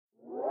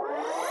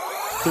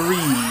3,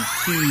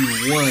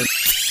 2, 1.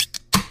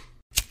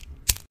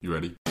 You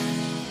ready?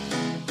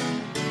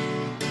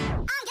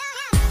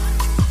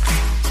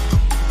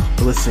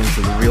 Listening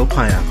to the Real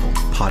Pineapple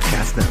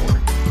Podcast Network.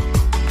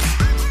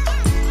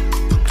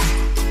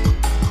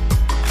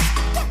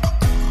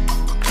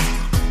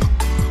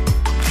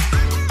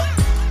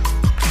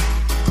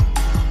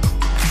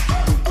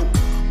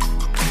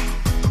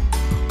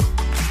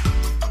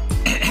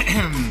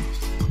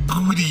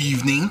 Good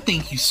evening.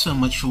 Thank you so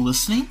much for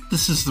listening.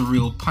 This is the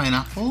Real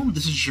Pineapple.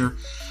 This is your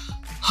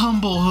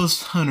humble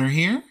host, Hunter,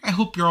 here. I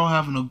hope you're all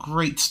having a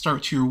great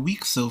start to your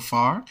week so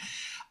far.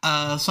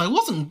 So I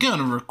wasn't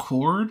gonna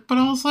record, but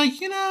I was like,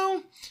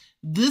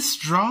 this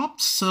dropped,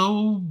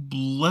 so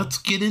let's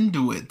get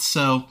into it.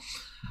 So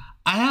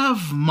I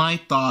have my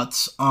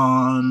thoughts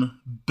on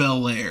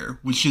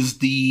Bel-Air, which is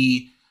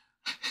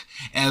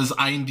as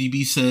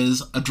IMDb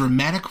says, a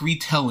dramatic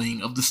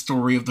retelling of the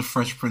story of the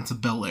Fresh Prince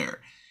of Bel-Air.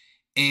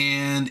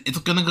 And it's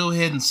going to go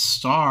ahead and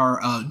star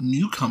a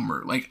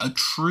newcomer, like a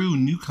true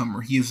newcomer.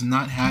 He has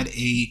not had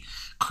a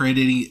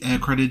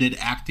credited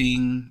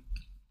acting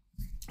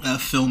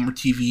film or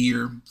TV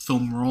or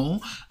film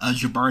role.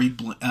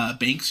 Jabari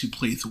Banks, who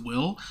plays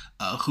Will,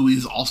 who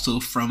is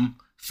also from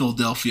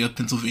Philadelphia,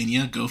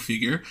 Pennsylvania. Go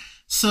figure.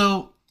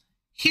 So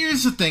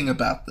here's the thing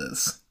about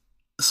this.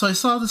 So I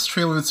saw this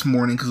trailer this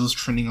morning because it was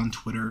trending on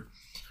Twitter.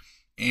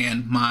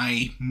 And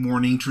my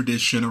morning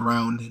tradition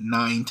around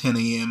 9, 10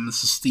 a.m.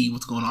 is to see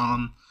what's going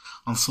on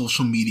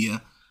social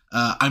media.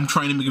 I'm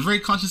trying to make a very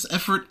conscious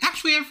effort.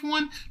 Actually,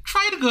 everyone,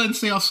 try to go ahead and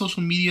stay off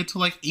social media till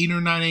like 8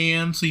 or 9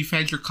 a.m. So you've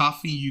had your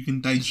coffee, you can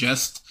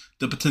digest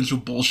the potential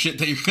bullshit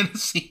that you're going to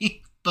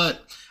see.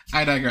 But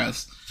I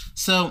digress.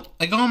 So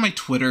I go on my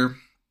Twitter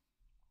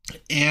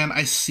and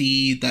I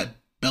see that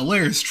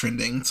Bel-Air is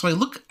trending. So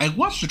I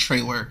watch the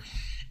trailer,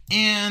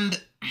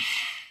 and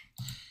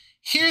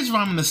here's what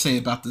I'm going to say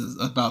about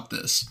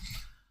this.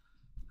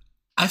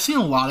 I've seen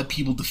a lot of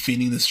people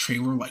defending this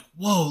trailer, like,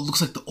 "Whoa, it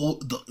looks like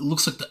it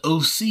looks like the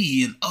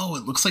OC," and "Oh,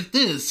 it looks like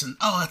this," and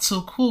 "Oh, that's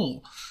so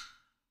cool."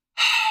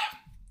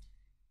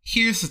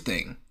 Here's the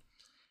thing: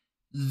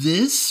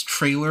 this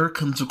trailer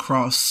comes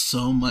across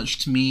so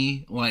much to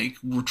me like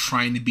we're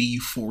trying to be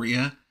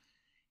Euphoria.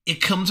 It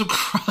comes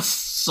across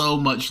so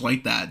much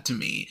like that to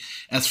me,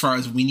 as far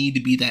as we need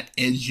to be that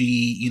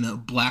edgy,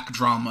 black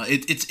drama.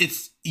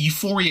 It's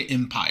Euphoria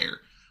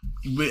Empire,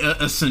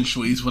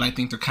 essentially, is what I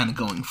think they're kind of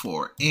going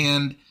for.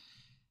 And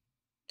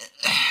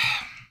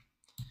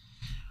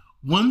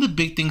one of the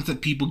big things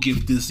that people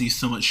give Disney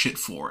so much shit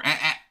for,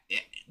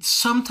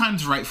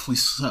 sometimes rightfully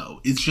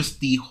so, is just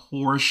the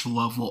whorish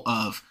level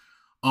of,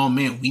 oh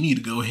man, we need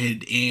to go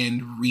ahead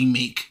and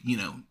remake,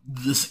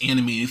 this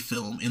animated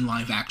film in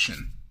live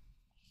action.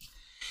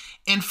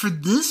 And for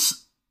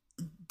this,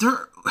 when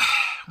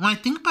I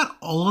think about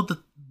all of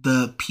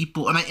the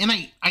people, and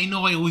I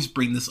know I always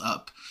bring this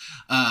up,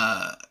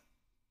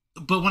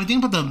 but when I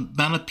think about the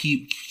amount of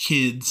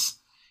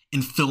kids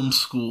in film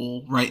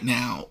school right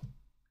now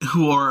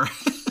who are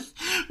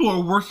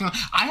working on,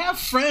 I have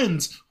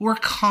friends who are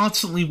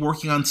constantly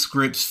working on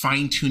scripts,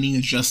 fine-tuning,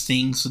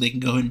 adjusting so they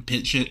can go ahead and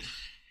pitch it.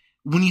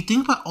 When you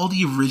think about all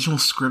the original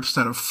scripts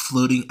that are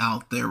floating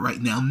out there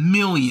right now,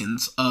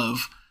 millions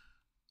of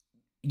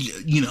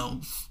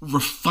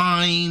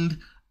refined,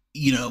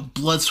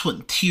 blood, sweat,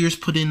 and tears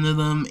put into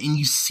them, and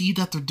you see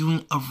that they're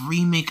doing a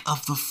remake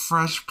of The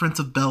Fresh Prince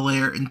of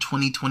Bel-Air in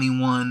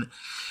 2021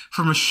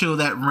 from a show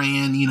that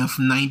ran,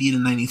 from 90 to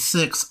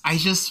 96.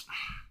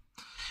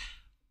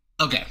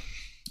 Okay,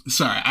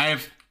 sorry, I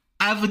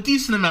have a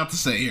decent amount to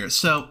say here.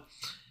 So,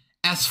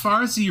 as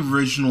far as the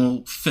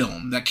original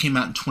film that came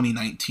out in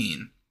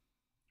 2019,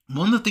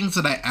 one of the things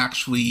that I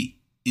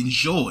actually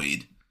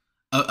enjoyed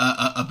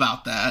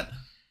about that,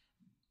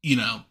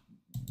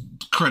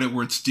 credit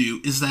where it's due,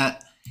 is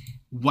that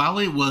while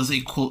it was a,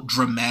 quote,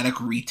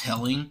 dramatic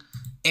retelling,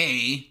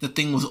 A, the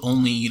thing was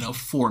only,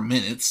 4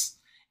 minutes,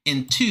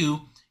 and 2,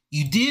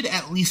 you did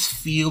at least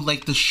feel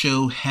like the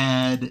show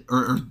had,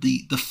 or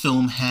the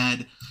film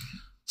had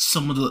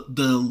some of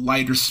the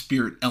lighter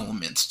spirit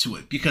elements to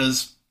it,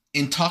 because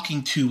in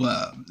talking to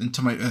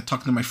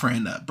my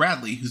friend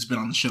Bradley, who's been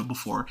on the show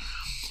before,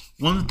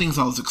 one of the things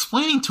I was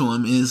explaining to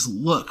him is,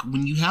 look,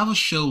 when you have a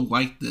show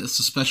like this,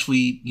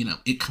 especially,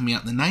 it coming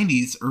out in the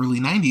 90s, early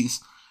 90s,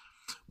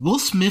 Will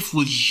Smith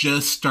was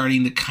just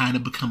starting to kind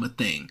of become a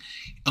thing.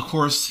 Of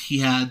course, he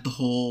had the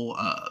whole,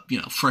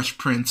 Fresh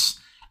Prince,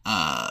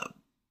 tandem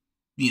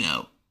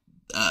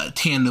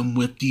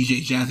with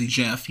DJ Jazzy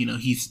Jeff.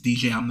 He's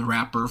DJ I'm the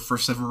Rapper,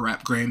 first ever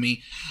rap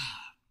Grammy.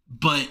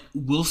 But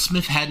Will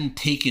Smith hadn't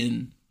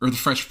taken, or the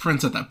Fresh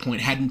Prince at that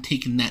point, hadn't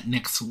taken that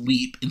next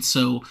leap. And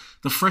so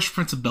the Fresh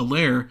Prince of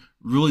Bel-Air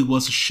really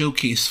was a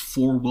showcase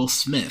for Will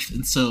Smith.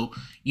 And so,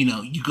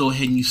 you go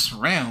ahead and you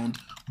surround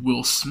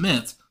Will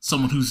Smith,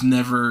 someone who's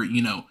never,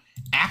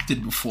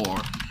 acted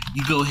before.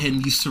 You go ahead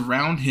and you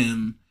surround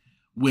him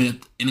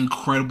with an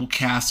incredible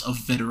cast of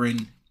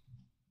veteran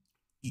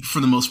for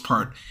the most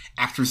part,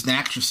 actors and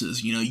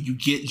actresses. You know, you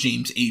get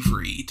James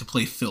Avery to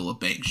play Philip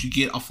Banks. You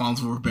get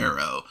Alfonso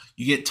Ribeiro.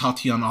 You get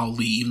Tatiana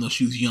Ali, even though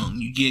she was young.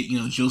 You get, you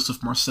know,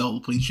 Joseph Marcel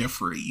to play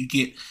Jeffrey. You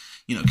get,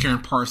 you know,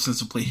 Karen Parsons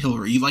to play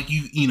Hillary.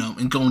 You know,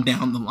 and going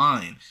down the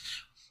line.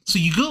 So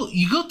you go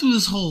through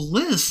this whole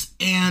list,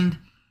 and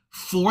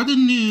for the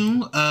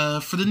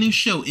new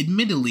show,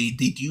 admittedly,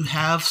 they do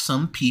have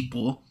some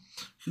people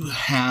who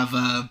have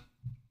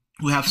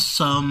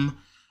some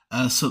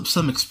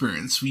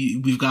experience.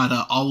 We've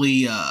got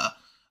Ollie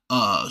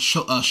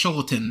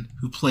Sholatin,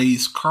 who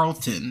plays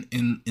Carlton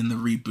in the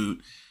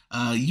reboot.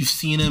 You've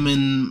seen him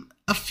in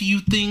a few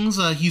things.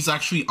 He's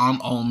actually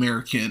on All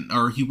American,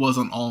 or he was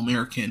on All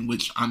American,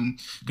 which I'm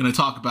going to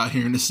talk about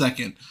here in a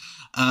second.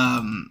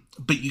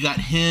 But you got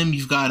him.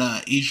 You've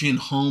got Adrian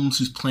Holmes,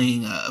 who's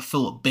playing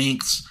Philip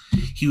Banks.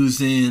 He was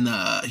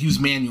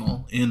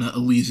Manuel in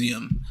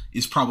Elysium,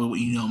 is probably what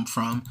you know him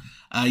from.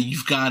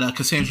 You've got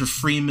Cassandra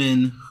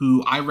Freeman,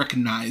 who I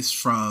recognize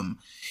from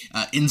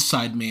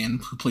Inside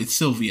Man, who played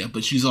Sylvia,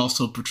 but she's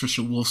also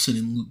Patricia Wilson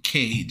in Luke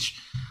Cage.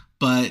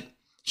 But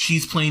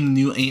she's playing the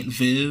new Aunt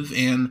Viv,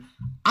 and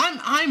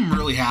I'm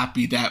really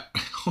happy that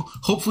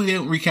hopefully they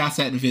don't recast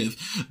Aunt Viv,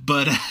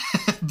 but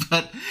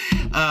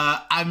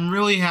I'm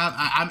really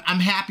I'm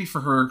happy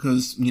for her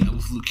because, you know,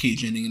 with Luke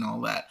Cage ending and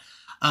all that.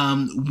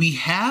 We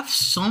have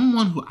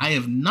someone who I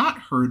have not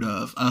heard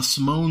of,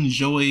 Simone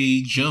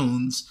Joy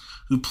Jones,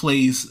 who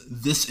plays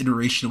this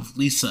iteration of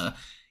Lisa.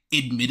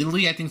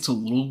 Admittedly, I think it's a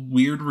little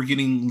weird we're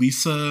getting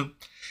Lisa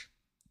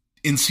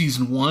in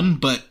season 1,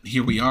 but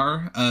here we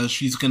are.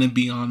 She's going to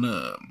be on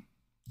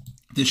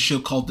this show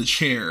called The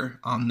Chair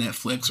on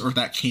Netflix, or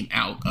that came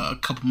out a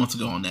couple months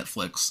ago on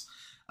Netflix,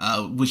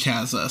 which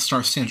has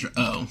stars Sandra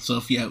Oh. So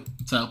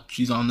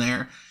she's on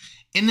there.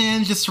 And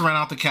then just to run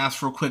out the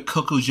cast real quick,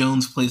 Coco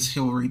Jones plays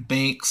Hillary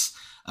Banks.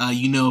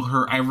 You know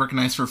her. I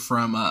recognize her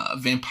from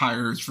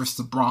Vampires vs.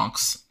 the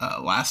Bronx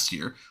last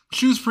year.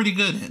 She was pretty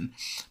good in,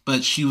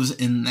 but she was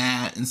in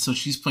that, and so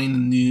she's playing the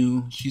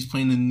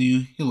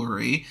new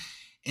Hillary.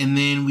 And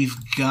then we've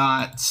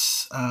got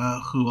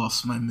who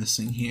else am I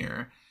missing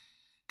here?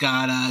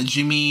 Got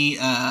Jimmy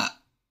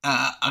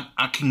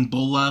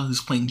Akingbola,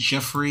 who's playing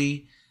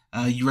Jeffrey.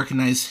 You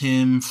recognize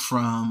him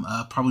from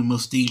probably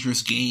Most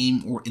Dangerous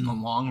Game or In the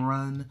Long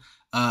Run.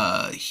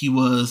 He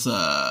was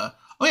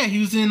he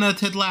was in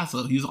Ted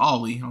Lasso. He was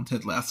Ollie on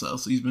Ted Lasso,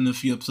 so he's been in a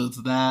few episodes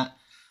of that.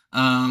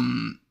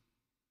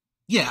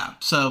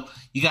 So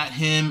you got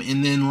him,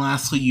 and then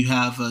lastly you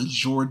have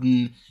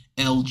Jordan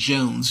L.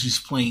 Jones, who's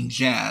playing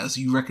Jazz.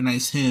 You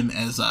recognize him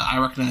as I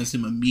recognized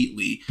him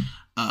immediately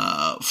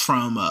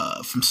from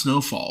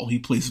Snowfall. He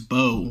plays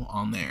Bo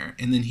on there,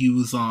 and then he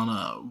was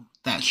on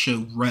that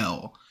show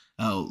Rel,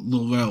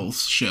 Lil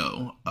Rel's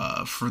show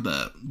for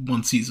the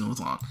one season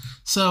was on.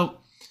 So,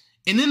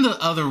 and then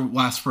the other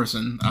last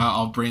person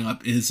I'll bring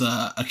up is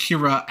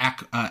Akira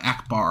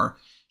Akbar.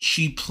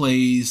 She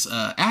plays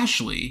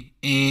Ashley,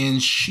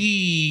 and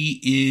she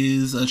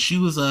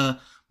was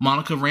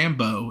Monica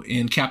Rambeau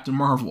in Captain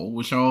Marvel,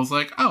 which I was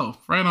like, oh,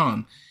 right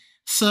on.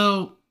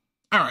 So,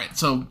 all right,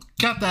 so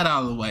got that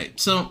out of the way.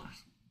 So,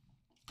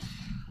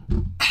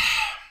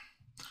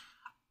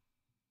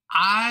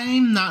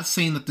 I'm not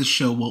saying that this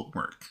show won't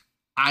work.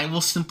 I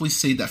will simply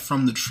say that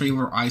from the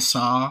trailer I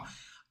saw,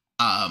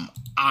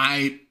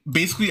 I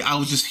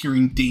was just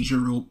hearing Danger,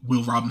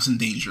 Will Robinson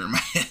Danger in my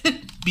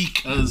head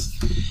because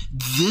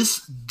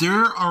there's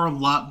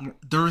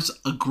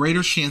a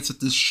greater chance that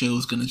this show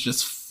is going to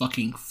just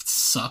fucking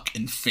suck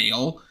and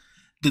fail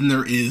than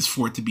there is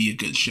for it to be a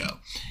good show.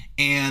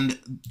 And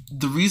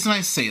the reason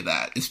I say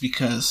that is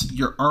because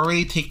you're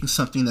already taking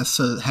something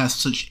that has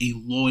such a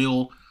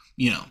loyal,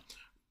 you know,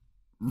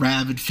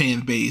 rabid fan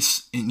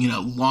base and, you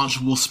know,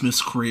 launched Will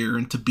Smith's career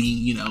into being,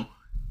 you know,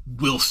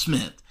 Will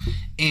Smith.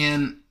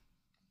 And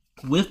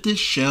with this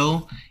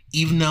show,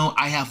 even though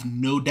I have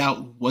no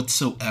doubt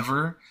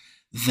whatsoever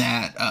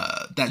that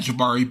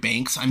Jabari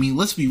Banks, I mean,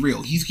 let's be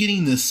real, he's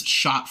getting this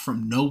shot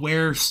from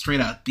nowhere, straight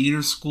out of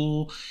theater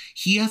school.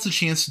 He has a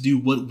chance to do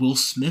what Will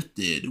Smith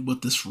did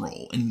with this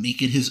role and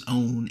make it his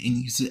own and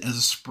use it as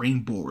a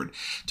springboard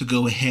to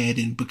go ahead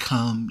and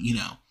become,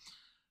 to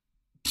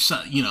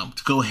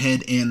go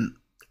ahead and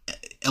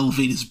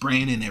elevate his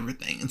brand and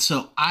everything. And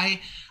so I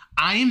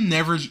am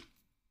never,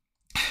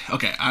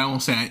 okay, I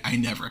won't say I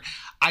never.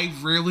 I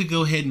rarely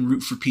go ahead and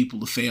root for people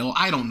to fail.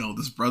 I don't know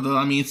this brother.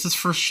 I mean, it's his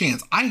first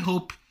chance. I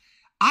hope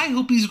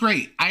he's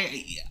great.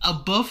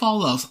 Above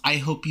all else, I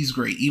hope he's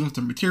great. Even if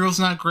the material's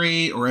not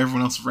great or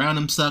everyone else around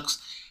him sucks,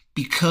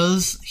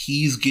 because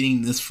he's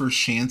getting this first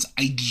chance,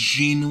 I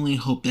genuinely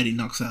hope that he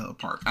knocks it out of the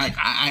park.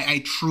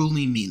 I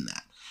truly mean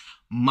that.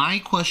 My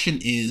question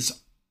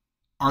is,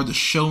 are the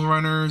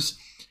showrunners,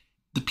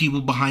 the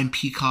people behind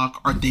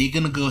Peacock, are they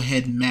going to go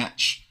ahead and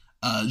match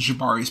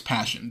Jabari's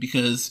passion?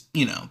 Because,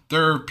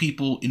 there are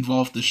people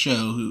involved in the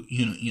show who,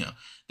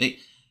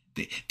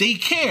 they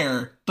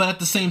care, but at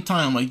the same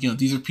time,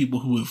 these are people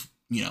who have,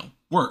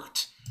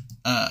 worked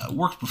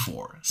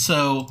before.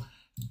 So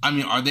I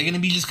mean, are they going to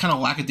be just kind of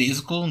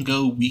lackadaisical and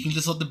go, we can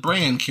just let the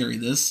brand carry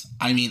this?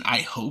 I mean, I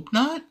hope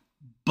not,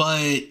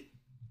 but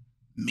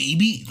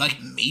maybe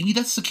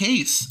that's the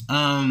case.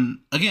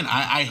 Again,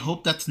 I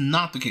hope that's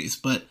not the case,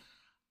 but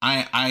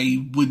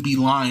I would be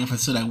lying if I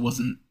said I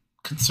wasn't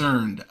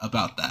concerned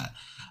about that.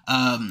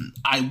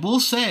 I will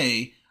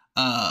say,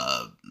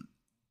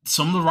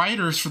 some of the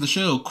writers for the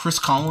show, Chris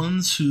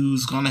Collins,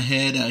 who's gone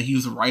ahead, he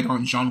was a writer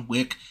on John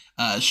Wick,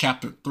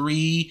 Chapter 3.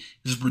 He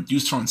was a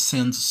producer on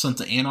Sons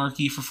of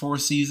Anarchy for 4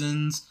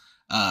 seasons.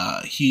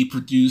 He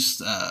produced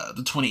the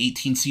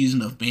 2018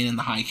 season of Bane in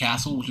the High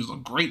Castle, which is a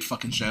great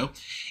fucking show.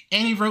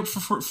 And he wrote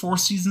for 4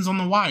 seasons on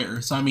The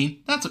Wire. So I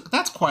mean,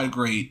 that's quite a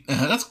great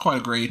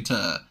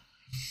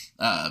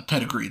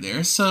pedigree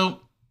there. So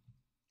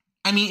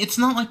I mean, it's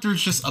not like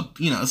there's just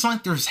it's not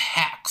like there's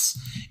hacks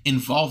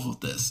involved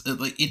with this.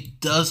 It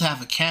does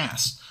have a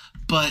cast,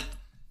 but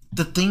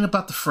the thing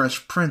about the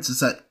Fresh Prince is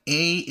that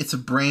it's a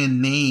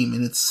brand name,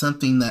 and it's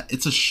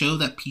a show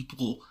that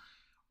people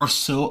are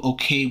so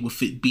okay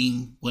with it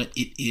being what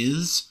it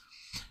is.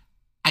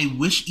 I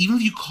wish, even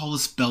if you call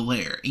this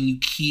Bel-Air and you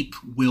keep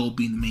Will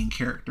being the main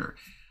character,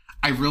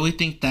 I really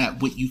think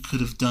that what you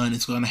could have done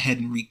is gone ahead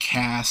and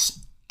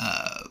recast,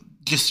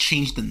 just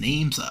change the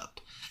names up.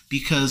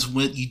 Because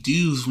what you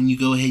do is when you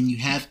go ahead and you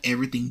have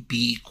everything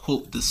be,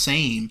 quote, the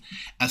same,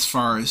 as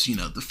far as,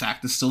 the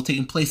fact that's still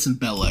taking place in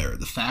Bel-Air,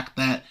 the fact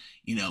that,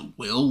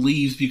 Will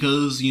leaves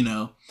because,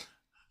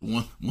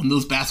 one of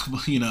those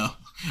basketball,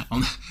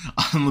 on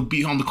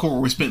the court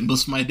where I spent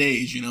most of my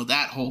days,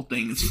 that whole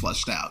thing is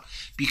fleshed out.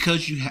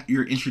 Because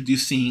you're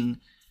introducing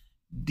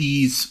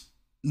these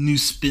new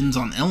spins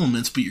on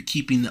elements, but you're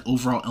keeping the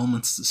overall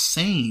elements the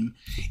same,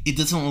 it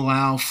doesn't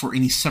allow for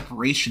any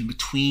separation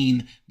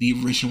between the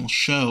original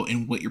show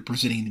and what you're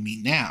presenting to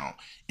me now.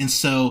 And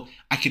so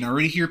I can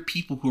already hear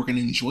people who are going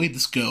to enjoy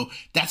this go,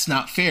 that's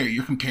not fair,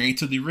 you're comparing it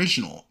to the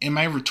original. And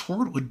my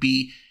retort would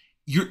be,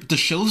 the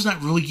show's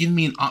not really giving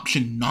me an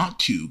option not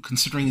to,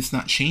 considering it's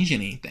not changing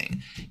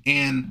anything.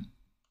 And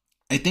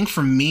I think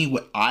for me,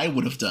 what I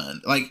would have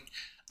done,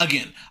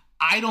 again,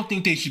 I don't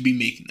think they should be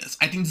making this.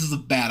 I think this is a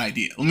bad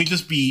idea. Let me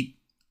just be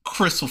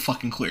crystal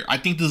fucking clear. I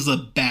think this is a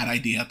bad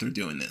idea that they're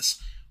doing this.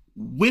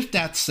 With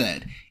that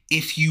said,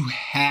 if you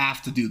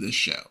have to do this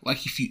show,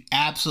 if you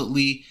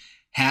absolutely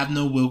have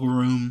no wiggle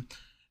room,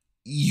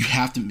 you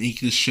have to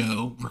make this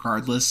show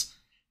regardless,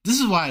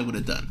 this is what I would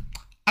have done.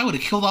 I would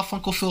have killed off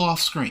Uncle Phil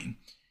off screen.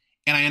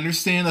 And I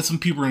understand that some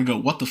people are going to go,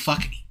 what the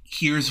fuck?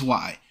 Here's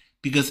why.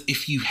 Because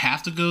if you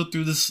have to go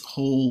through this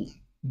whole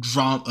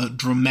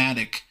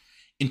dramatic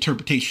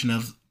interpretation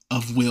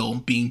of Will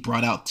being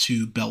brought out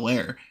to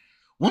Bel-Air,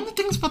 one of the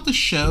things about the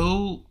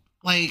show,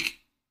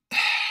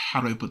 how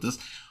do I put this?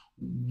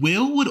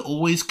 Will would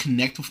always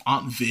connect with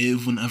Aunt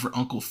Viv whenever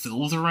Uncle Phil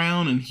was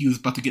around and he was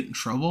about to get in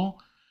trouble.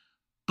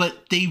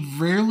 But they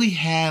rarely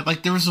had,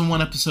 there was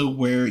one episode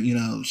where,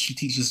 she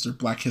teaches their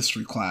Black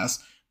History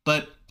class,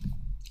 but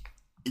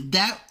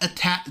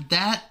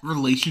that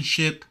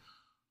relationship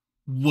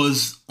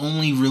was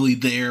only really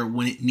there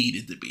when it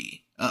needed to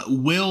be.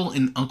 Will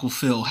and Uncle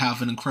Phil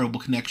have an incredible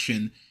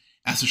connection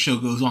as the show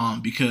goes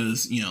on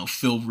because,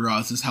 Phil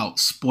realizes how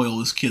spoiled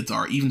his kids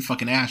are, even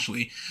fucking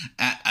Ashley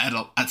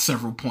at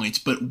several points.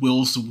 But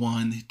Will's the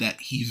one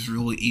that he's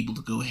really able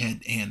to go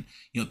ahead and,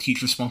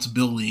 teach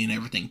responsibility and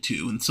everything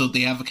too. And so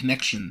they have a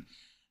connection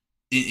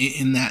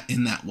in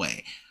that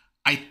way.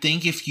 I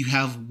think if you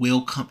have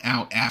Will come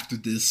out after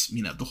this,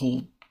 the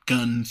whole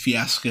gun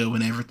fiasco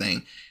and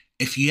everything,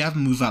 if you have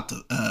him move out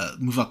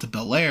to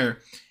Bel-Air,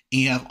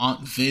 and you have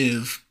Aunt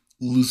Viv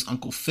lose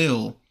Uncle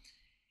Phil,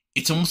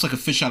 it's almost like a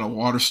fish out of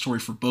water story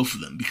for both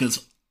of them,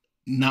 because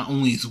not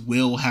only is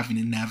Will having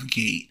to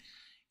navigate,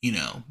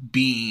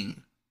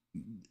 being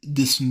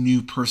this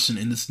new person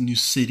in this new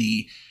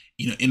city,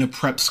 in a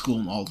prep school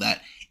and all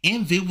that,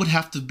 and Viv would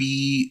have to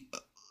be,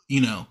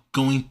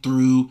 going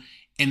through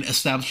and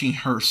establishing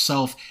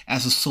herself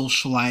as a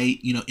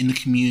socialite, in the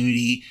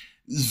community,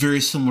 very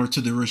similar to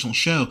the original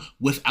show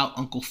without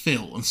Uncle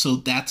Phil. And so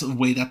that's a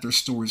way that their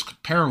stories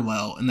could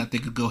parallel and that they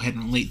could go ahead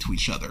and relate to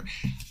each other.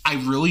 I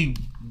really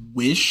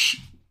wish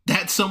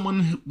that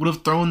someone would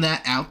have thrown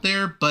that out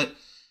there, but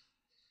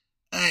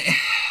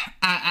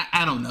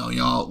I don't know,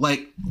 y'all.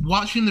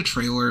 Watching the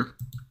trailer,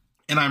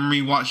 and I'm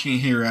rewatching it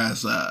here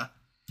as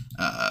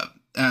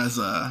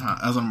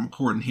I'm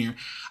recording here,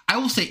 I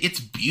will say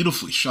it's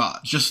beautifully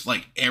shot. Just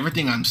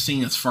everything I'm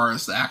seeing as far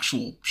as the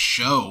actual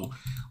show,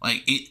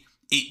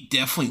 it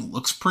definitely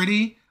looks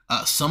pretty.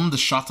 Some of the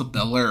shots of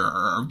Bel-Air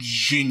are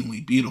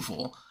genuinely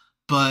beautiful.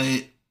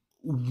 But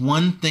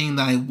one thing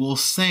that I will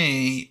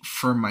say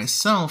for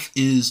myself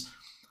is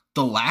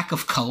the lack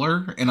of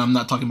color, and I'm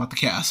not talking about the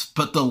cast,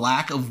 but the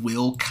lack of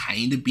Will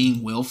kind of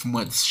being Will from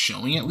what's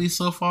showing at least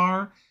so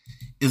far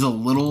is a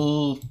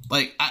little,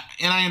 and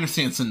I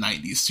understand it's the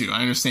 90s too.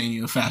 I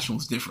understand, fashion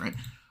was different.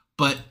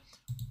 But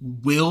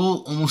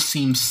Will almost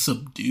seems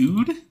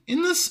subdued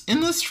in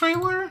this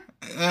trailer.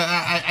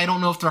 I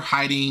don't know if they're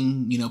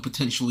hiding,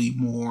 potentially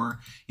more,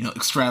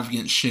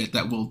 extravagant shit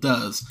that Will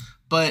does.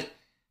 But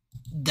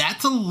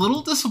that's a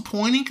little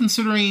disappointing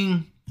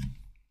considering,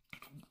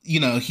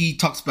 he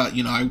talks about,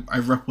 I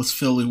rep West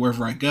Philly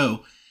wherever I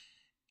go.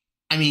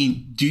 I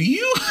mean, do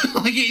you?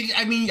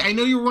 I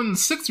know you're wearing the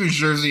Sixers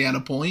jersey at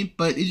a point,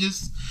 but it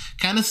just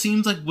kind of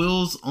seems like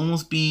Will's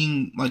almost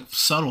being like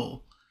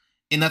subtle.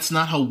 And that's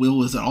not how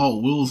Will is at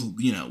all. Will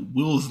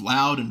is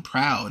loud and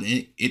proud.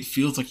 And it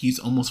feels like he's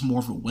almost more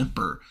of a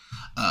whimper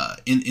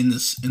in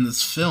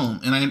this film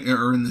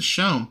or in this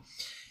show.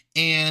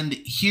 And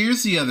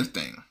here's the other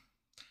thing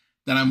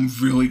that I'm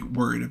really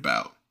worried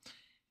about.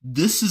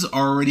 This is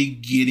already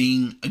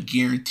getting a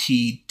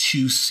guaranteed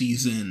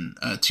seasons.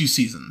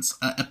 Season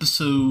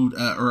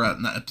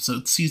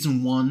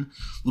 1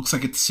 looks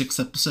like it's 6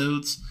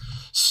 episodes.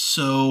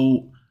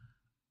 So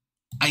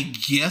I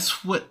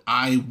guess what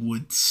I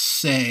would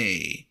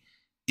say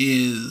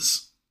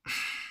is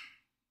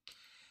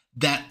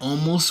that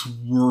almost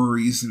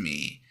worries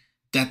me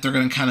that they're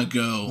going to kind of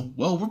go,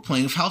 well, we're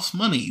playing with house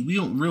money. We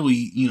don't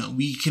really,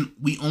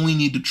 we only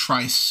need to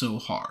try so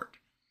hard.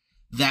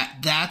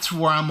 That's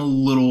where I'm a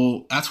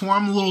little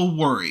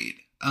worried.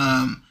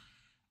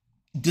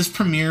 This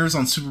premieres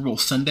on Super Bowl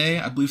Sunday.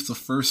 I believe it's the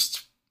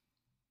first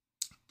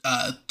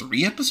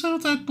 3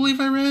 episodes, I believe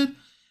I read.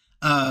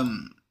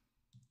 I'm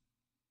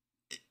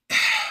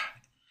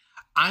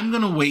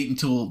going to wait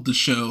until the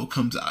show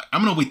comes out.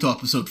 I'm going to wait till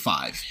episode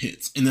 5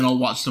 hits, and then I'll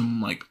watch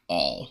them like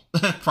all,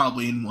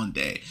 probably in one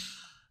day.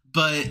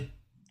 But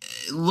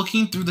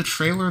looking through the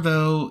trailer,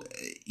 though,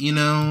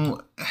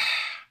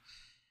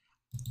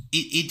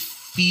 it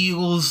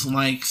feels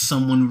like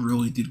someone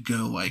really did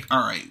go like, all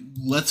right,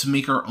 let's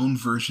make our own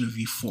version of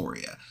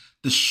Euphoria.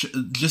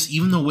 Just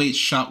even the way it's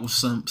shot with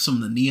some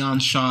of the neon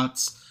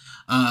shots,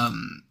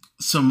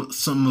 some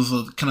of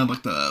the kind of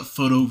like the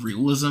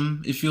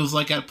photorealism, it feels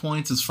like at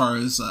points, as far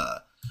as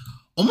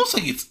almost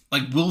like it's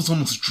like Will's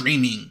almost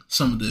dreaming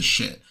some of this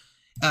shit.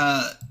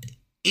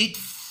 It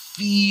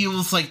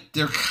feels like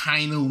they're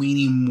kind of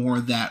leaning more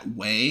that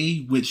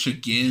way, which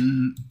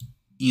again,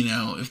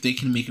 if they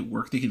can make it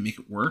work, they can make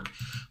it work.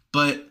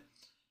 But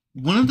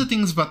one of the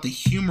things about the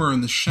humor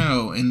in the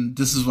show, and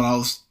this is what I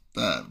was,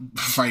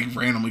 before I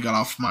randomly got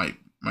off my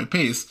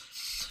pace,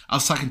 I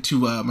was talking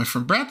to my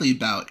friend Bradley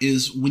about,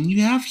 is when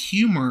you have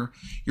humor,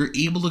 you're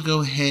able to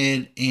go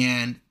ahead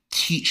and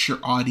teach your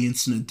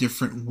audience in a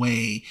different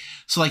way.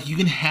 So like you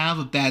can have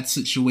a bad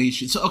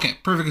situation. So, okay,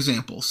 perfect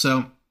example.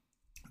 So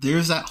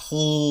there's that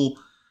whole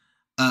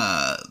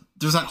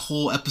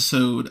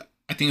episode,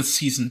 I think it's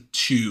season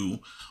 2,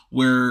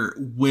 where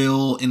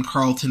Will and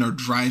Carlton are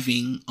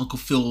driving Uncle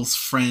Phil's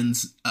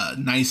friend's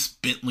nice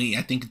Bentley,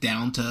 I think,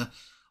 down to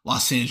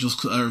Los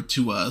Angeles or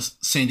to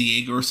San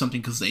Diego or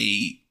something, because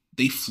they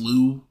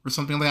flew or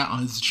something like that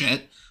on his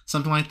jet,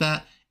 something like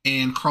that.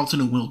 And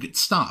Carlton and Will get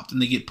stopped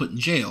and they get put in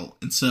jail.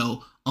 And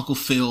so Uncle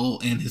Phil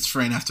and his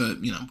friend have to,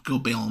 go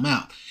bail him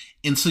out.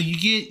 And so you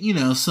get,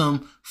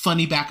 some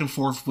funny back and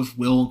forth with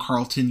Will and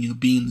Carlton,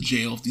 being in the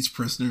jail of these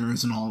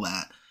prisoners and all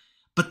that.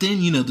 But then,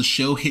 the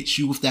show hits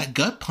you with that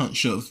gut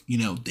punch of,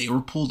 they were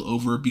pulled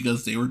over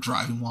because they were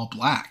driving while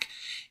black.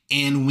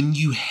 And when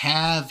you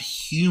have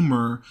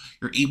humor,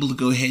 you're able to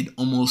go ahead and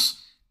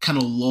almost kind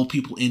of lull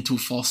people into a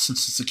false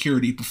sense of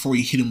security before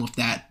you hit them with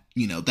that,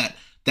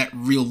 that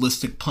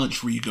realistic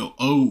punch where you go,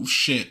 oh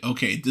shit,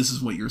 okay, this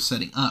is what you're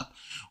setting up.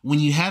 When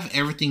you have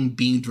everything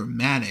being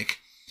dramatic,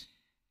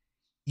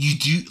 you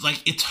do,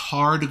 like, it's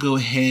hard to go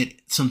ahead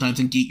sometimes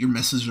and get your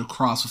message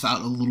across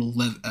without a little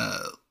a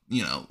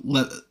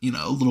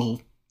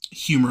little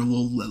humor, a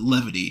little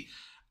levity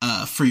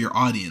for your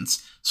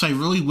audience. So I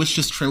really wish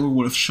this trailer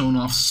would have shown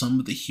off some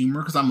of the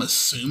humor, because I'm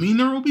assuming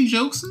there will be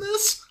jokes in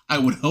this. I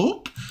would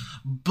hope.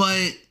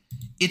 But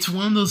it's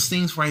one of those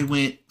things where I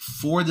went,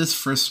 for this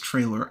first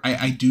trailer,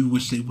 I do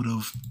wish they would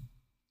have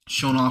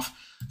shown off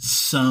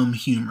some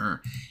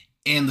humor.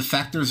 And the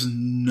fact there's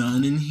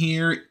none in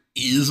here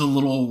is a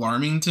little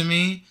alarming to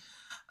me.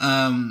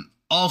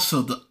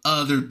 Also, the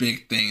other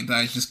big thing that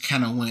I just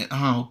kind of went,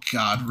 oh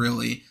God,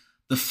 really?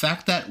 The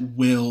fact that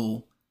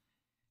Will,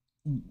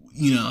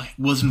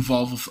 was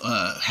involved with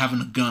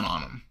having a gun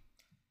on him.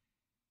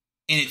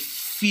 And it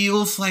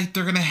feels like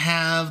they're going to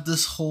have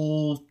this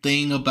whole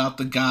thing about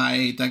the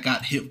guy that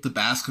got hit with the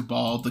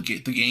basketball, the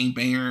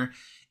gangbanger.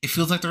 It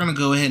feels like they're going to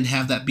go ahead and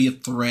have that be a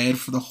thread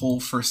for the whole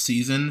first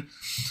season.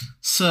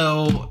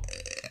 So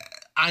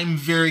I'm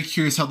very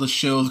curious how the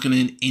show is going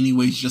to in any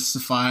way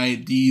justify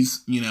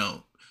these,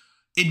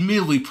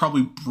 admittedly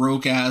probably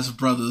broke-ass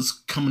brothers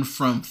coming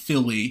from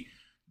Philly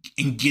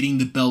and getting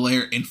to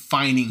Bel-Air and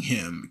finding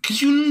him. Because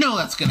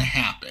that's going to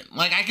happen.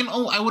 Like,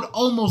 I would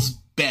almost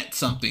bet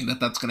something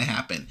that's going to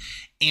happen.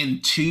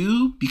 And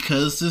 2,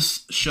 because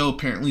this show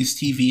apparently is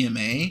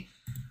TVMA,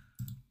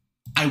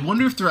 I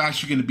wonder if they're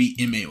actually going to be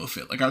MA with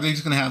it. Like, are they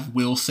just going to have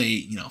Will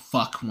say,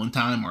 fuck one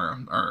time,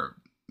 or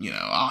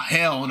oh,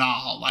 hell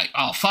no, like,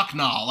 oh, fuck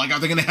no. Like, are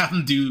they going to have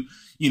him do,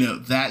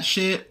 that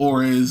shit?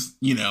 Or is,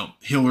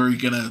 Hillary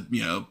going to,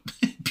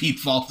 be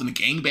involved in a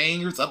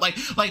gangbang or something?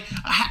 Like,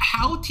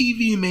 how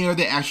TVMA are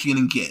they actually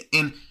going to get?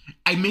 And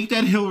I make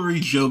that Hillary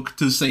joke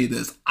to say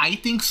this. I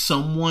think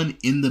someone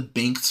in the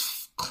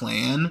Banks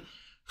clan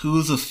who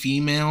is a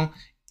female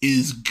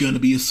is going to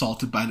be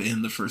assaulted by the end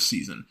of the first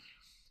season.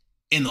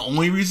 And the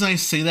only reason I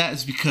say that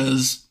is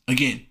because,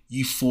 again,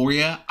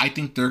 Euphoria, I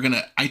think they're going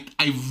to...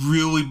 I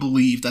really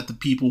believe that the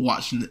people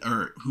watching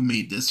or who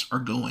made this are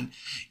going,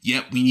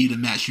 yep, we need to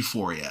match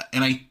Euphoria.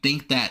 And I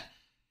think that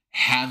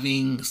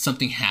having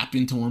something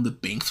happen to one of the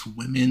Banks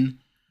women...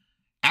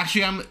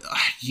 Actually,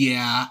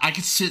 I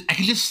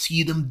could just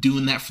see them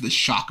doing that for the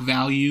shock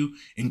value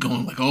and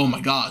going like, oh my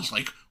gosh,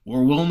 like,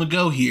 we're willing to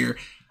go here.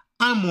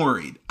 I'm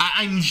worried.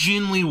 I'm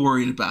genuinely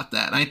worried about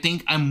that.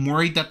 I'm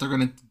worried that they're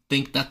going to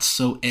think that's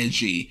so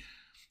edgy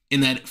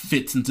and that it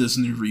fits into this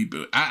new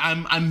reboot.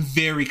 I'm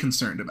very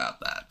concerned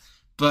about that.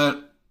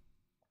 But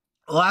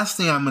last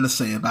thing I'm going to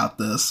say about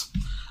this,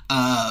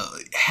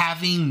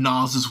 having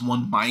Nas's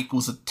one mic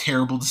was a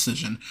terrible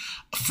decision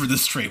for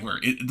this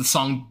trailer. The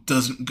song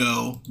doesn't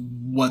go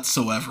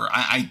whatsoever.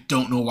 I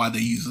don't know why they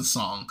use the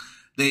song.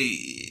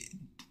 They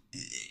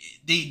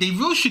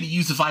really should have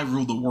used If I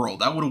Ruled the World.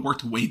 That would have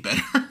worked way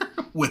better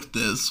with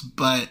this,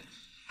 but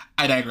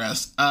I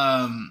digress.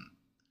 I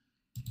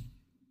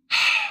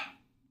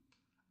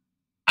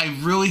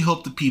really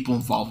hope the people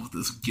involved with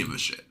this give a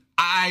shit.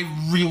 I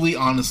really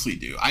honestly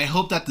do. I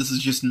hope that this is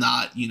just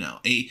not,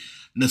 a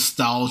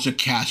nostalgia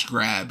cash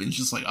grab and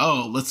just like,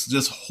 oh, let's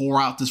just whore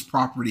out this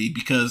property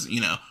because,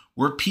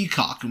 we're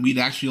Peacock and we'd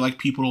actually like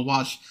people to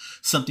watch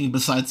something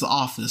besides The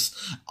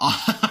Office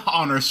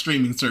on our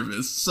streaming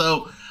service.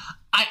 So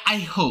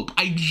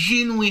I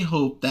genuinely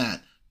hope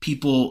that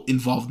people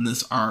involved in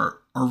this are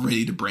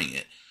ready to bring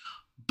it.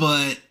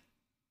 But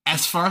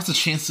as far as the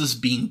chances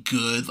being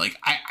good, like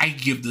I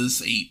give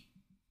this a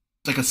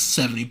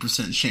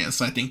 70%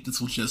 chance. I think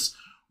this will just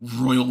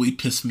royally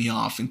piss me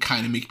off and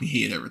kind of make me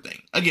hate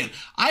everything. Again,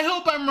 I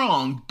hope I'm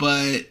wrong,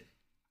 but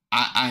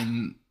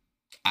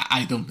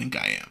I don't think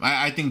I am.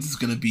 I think this is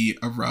going to be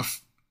a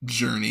rough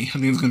journey. I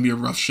think it's going to be a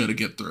rough show to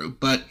get through,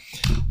 but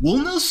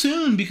we'll know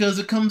soon because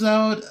it comes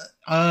out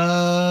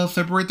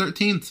February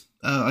 13th.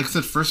 Like I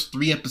said, first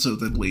 3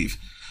 episodes, I believe,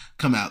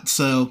 come out.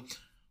 So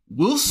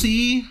we'll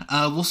see.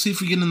 We'll see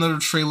if we get another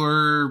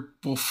trailer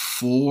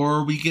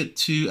before we get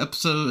to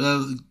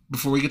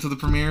before we get to the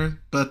premiere.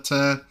 But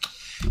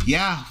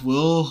yeah,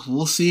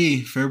 we'll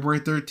see. February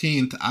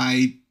 13th.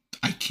 I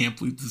can't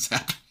believe this is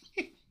happening.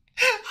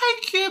 I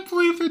can't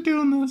believe they're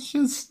doing this.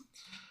 Just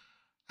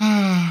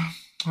oh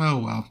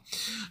well.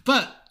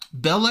 But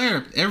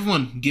Bel-Air,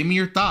 everyone, give me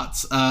your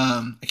thoughts.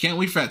 I can't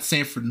wait for that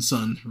Sanford and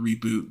Son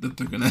reboot that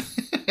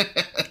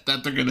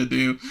they're gonna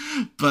do.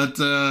 But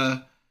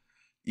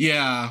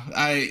yeah,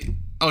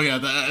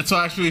 so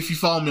actually, if you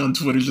follow me on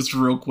Twitter, just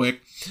real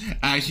quick,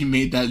 I actually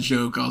made that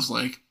joke. I was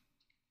like,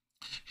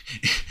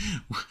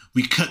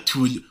 we cut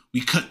to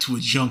a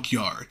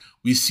junkyard.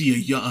 We see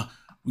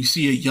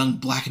a young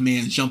black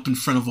man jump in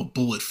front of a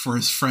bullet for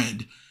his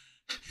friend.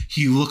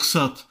 He looks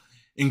up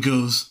and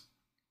goes,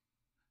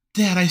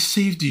 "Dad, I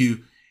saved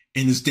you."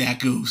 And his dad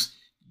goes,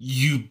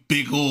 "You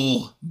big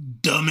ol'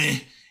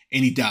 dummy."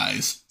 And he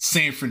dies.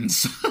 Sanford and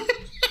Son.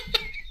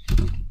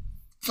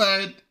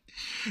 But,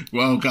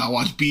 well, gotta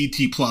watch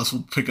BET Plus.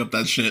 We'll pick up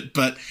that shit.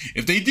 But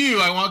if they do,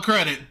 I want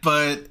credit.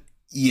 But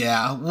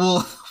yeah,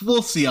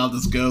 we'll see how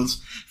this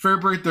goes.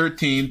 February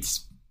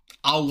 13th,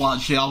 I'll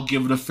watch it. I'll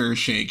give it a fair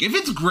shake. If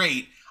it's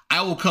great,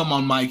 I will come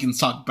on mic and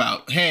talk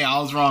about, hey, I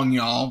was wrong,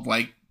 y'all.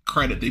 Like,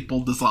 credit, they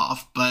pulled this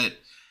off. But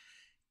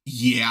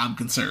yeah, I'm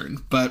concerned.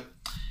 But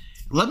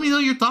let me know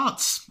your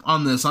thoughts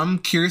on this. I'm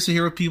curious to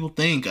hear what people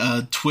think.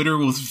 Twitter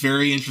was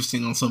very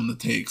interesting on some of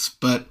the takes.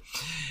 But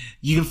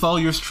you can follow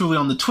yours truly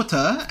on the Twitter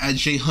at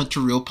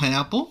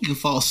JHunterRealPineapple. You can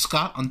follow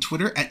Scott on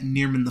Twitter at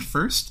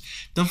Nearman1st.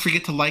 Don't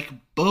forget to like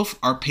both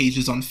our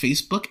pages on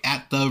Facebook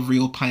at The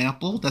Real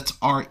Pineapple. That's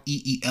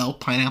REEL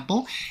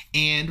Pineapple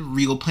and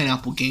Real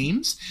Pineapple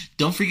Games.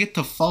 Don't forget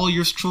to follow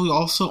yours truly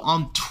also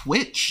on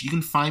Twitch. You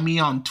can find me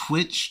on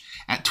Twitch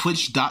at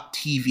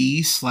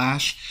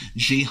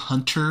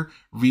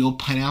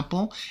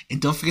twitch.tv/JHunterRealPineapple.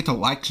 And don't forget to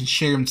like and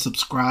share and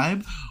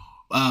subscribe.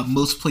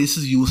 Most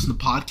places you listen to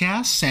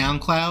podcasts: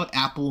 SoundCloud,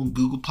 Apple and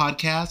Google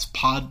Podcasts,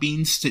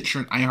 Podbean, Stitcher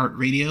and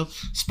iHeartRadio,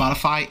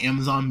 Spotify,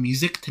 Amazon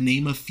Music, to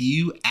name a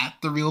few, at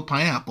The Real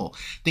Pineapple.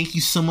 Thank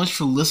you so much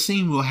for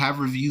listening. We'll have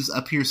reviews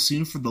up here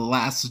soon for The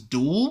Last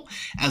Duel,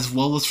 as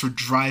well as for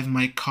Drive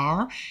My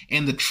Car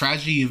and The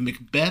Tragedy of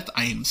Macbeth.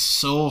 I am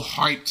so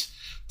hyped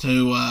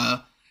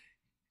to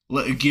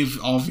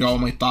give all of y'all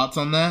my thoughts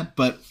on that.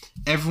 But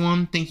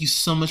everyone, thank you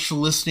so much for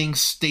listening.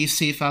 Stay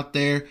safe out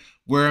there.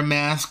 Wear a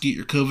mask, get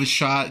your COVID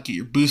shot, get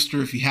your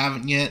booster if you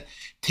haven't yet.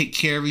 Take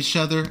care of each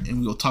other, and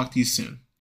we will talk to you soon.